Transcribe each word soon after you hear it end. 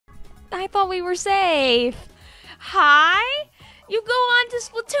I thought we were safe. Hi? You go on to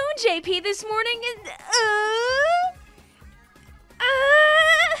Splatoon, JP, this morning and,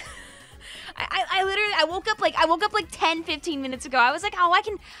 I woke up like 10, 15 minutes ago. I was like, oh,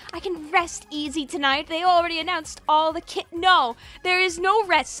 I can rest easy tonight. They already announced all the No, there is no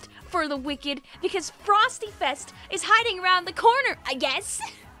rest for the wicked because FrostyFest is hiding around the corner, I guess.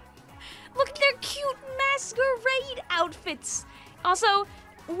 Look at their cute masquerade outfits. Also,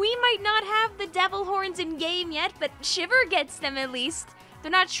 we might not have the devil horns in game yet, but Shiver gets them at least.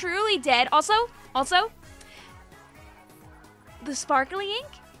 They're not truly dead. Also, the sparkly ink?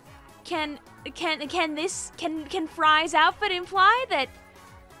 Can Fry's outfit imply that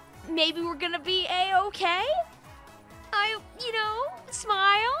maybe we're gonna be A-okay?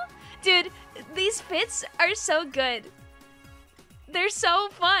 Smile. Dude, these fits are so good. They're so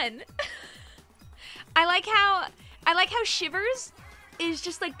fun. I like how Shiver's is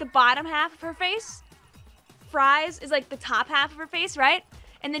just like the bottom half of her face. Fry's is like the top half of her face, right?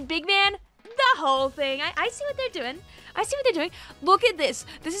 And then Big Man, the whole thing. I see what they're doing. Look at this.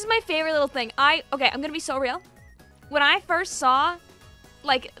 This is my favorite little thing. Okay, I'm gonna be so real. When I first saw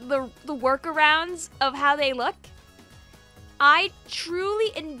like the workarounds of how they look, I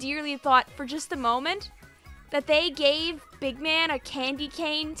truly and dearly thought for just a moment that they gave Big Man a candy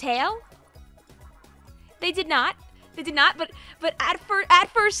cane tail. They did not, but at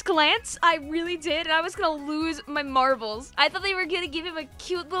first glance, I really did, and I was gonna lose my marbles. I thought they were gonna give him a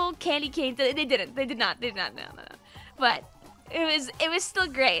cute little candy cane. They didn't. They did not. No. But it was still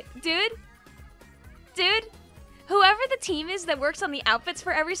great, dude. Whoever the team is that works on the outfits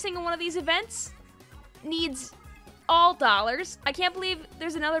for every single one of these events needs all dollars. I can't believe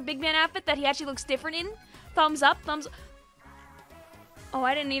there's another Big Man outfit that he actually looks different in. Thumbs up, Oh,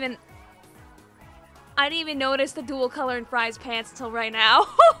 I didn't even notice the dual color in Fry's pants until right now.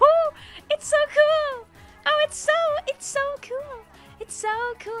 It's so cool. Oh, it's so cool. It's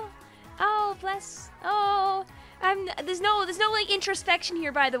so cool. Oh, bless. Oh, there's no like introspection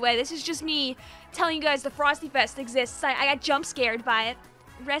here, by the way. This is just me telling you guys the FrostyFest exists. I got jump scared by it.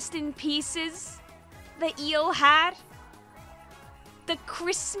 Rest in pieces. The eel hat. The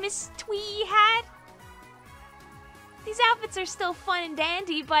Christmas twee hat. These outfits are still fun and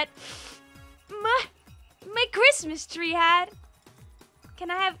dandy, but my Christmas tree hat. Can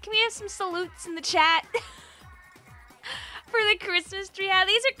we have some salutes in the chat for the Christmas tree hat?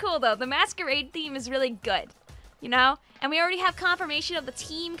 These are cool though. The masquerade theme is really good, you know? And we already have confirmation of the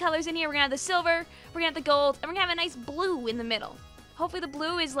team colors in here. We're gonna have the silver, we're gonna have the gold, and we're gonna have a nice blue in the middle. Hopefully the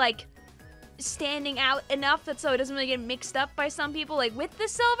blue is like standing out enough that so it doesn't really get mixed up by some people like with the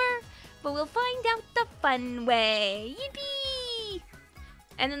silver, but we'll find out the fun way. Yippee!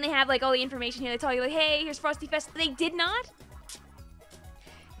 And then they have like all the information here. They tell you like, hey, here's FrostyFest. They did not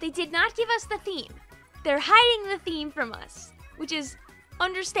give us the theme. They're hiding the theme from us, which is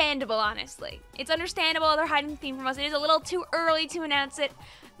understandable, honestly. It's understandable they're hiding the theme from us. It is a little too early to announce it.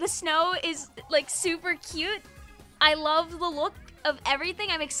 The snow is like super cute. I love the look of everything.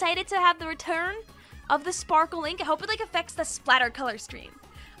 I'm excited to have the return of the sparkle ink. I hope it like affects the splatter color stream.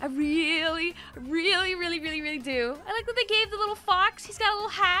 I really do. I like that they gave the little fox. He's got a little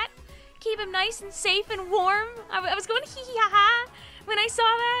hat. Keep him nice and safe and warm. I was going hee hee ha ha when I saw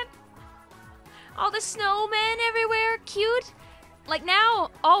that. All the snowmen everywhere, cute. Like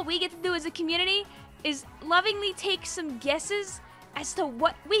now, all we get to do as a community is lovingly take some guesses as to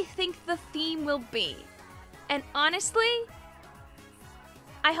what we think the theme will be. And honestly,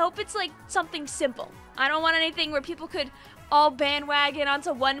 I hope it's like something simple. I don't want anything where people could all bandwagon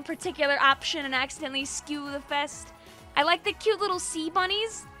onto one particular option and accidentally skew the fest. I like the cute little sea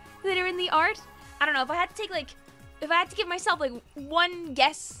bunnies that are in the art. I don't know, if I had to give myself like one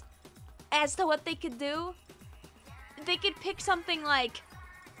guess as to what they could do, they could pick something like,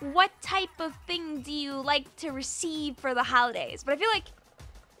 what type of thing do you like to receive for the holidays? But I feel like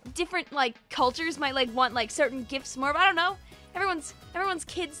different like cultures might like want like certain gifts more, but I don't know. Everyone's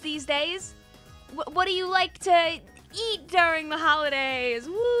kids these days. What do you like to eat during the holidays?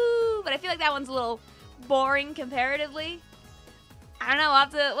 Woo! But I feel like that one's a little boring comparatively. I don't know,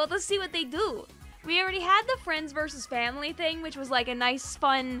 we'll have to see what they do. We already had the friends versus family thing, which was like a nice,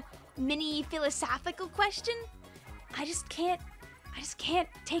 fun, mini philosophical question. I just can't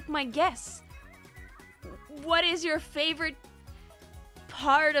take my guess. What is your favorite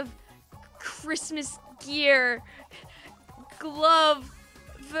part of Christmas gear? Glove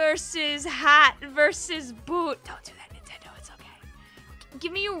versus hat versus boot. Don't do that, Nintendo. It's okay.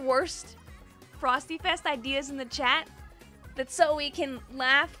 Give me your worst FrostyFest ideas in the chat, that's so we can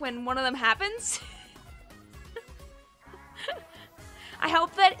laugh when one of them happens. I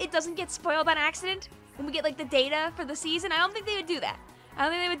hope that it doesn't get spoiled on accident when we get like the data for the season. I don't think they would do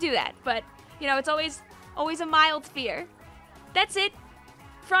that. But you know, it's always a mild fear. That's it.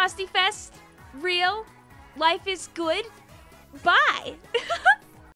 Frosty Fest, real. Life is good. Bye.